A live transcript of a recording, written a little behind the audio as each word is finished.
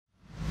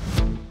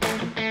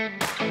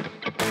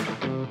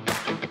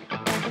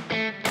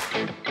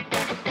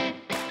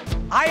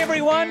Hi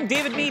everyone,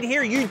 David Mead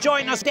here. You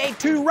join us day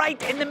 2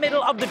 right in the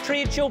middle of the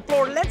trade show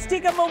floor. Let's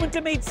take a moment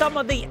to meet some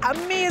of the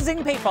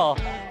amazing people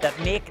that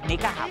make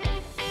NECA happen.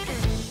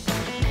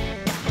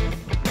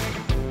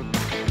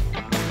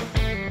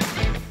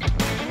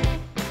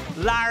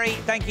 Larry,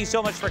 thank you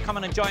so much for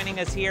coming and joining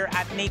us here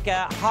at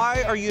NECA.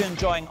 How are you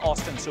enjoying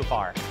Austin so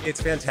far?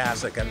 It's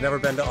fantastic. I've never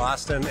been to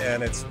Austin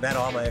and it's met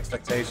all my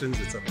expectations.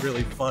 It's a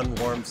really fun,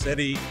 warm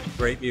city,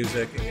 great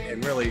music,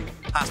 and really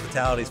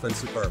hospitality's been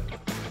superb.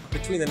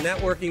 Between the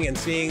networking and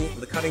seeing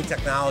the cutting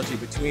technology,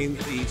 between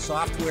the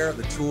software,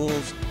 the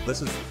tools,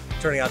 this is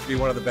turning out to be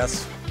one of the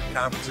best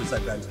conferences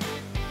I've been to.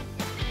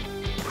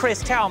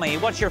 Chris, tell me,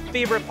 what's your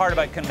favorite part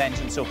about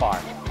convention so far?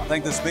 I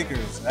think the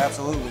speakers,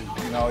 absolutely.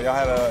 You know, y'all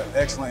had an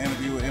excellent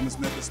interview with Emma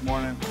Smith this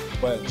morning,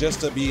 but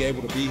just to be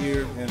able to be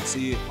here and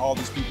see all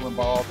these people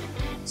involved,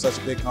 such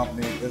a big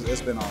company,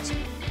 it's been awesome.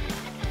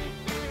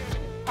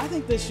 I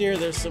think this year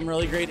there's some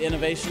really great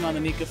innovation on the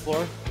NECA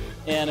floor,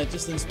 and it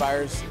just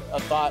inspires a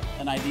thought,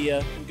 an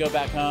idea. You go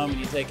back home and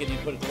you take it and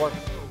you put it to work.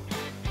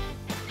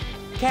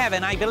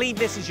 Kevin, I believe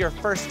this is your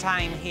first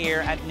time here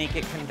at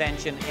NECA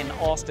Convention in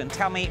Austin.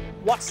 Tell me,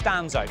 what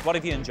stands out? What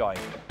have you enjoyed?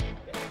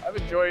 I've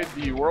enjoyed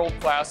the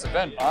world-class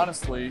event,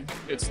 honestly.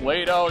 It's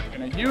laid out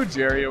in a huge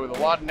area with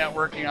a lot of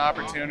networking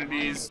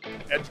opportunities,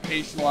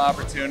 educational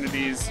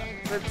opportunities.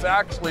 It's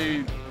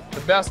actually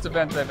the best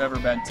event I've ever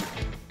been to.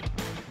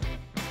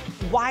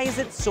 Why is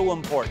it so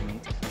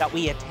important that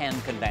we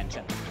attend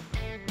convention?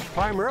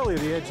 Primarily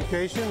the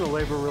education, the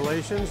labor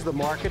relations, the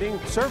marketing,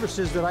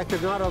 services that I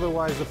could not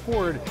otherwise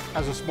afford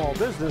as a small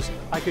business,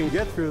 I can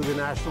get through the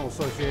National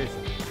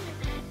Association.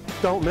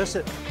 Don't miss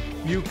it.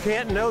 You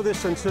can't know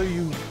this until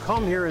you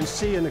come here and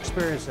see and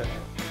experience it.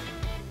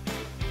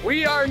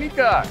 We are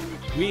NECA.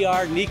 We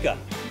are NECA.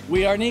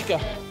 We are NECA.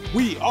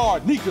 We are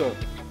NECA.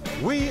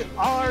 We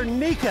are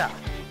NECA.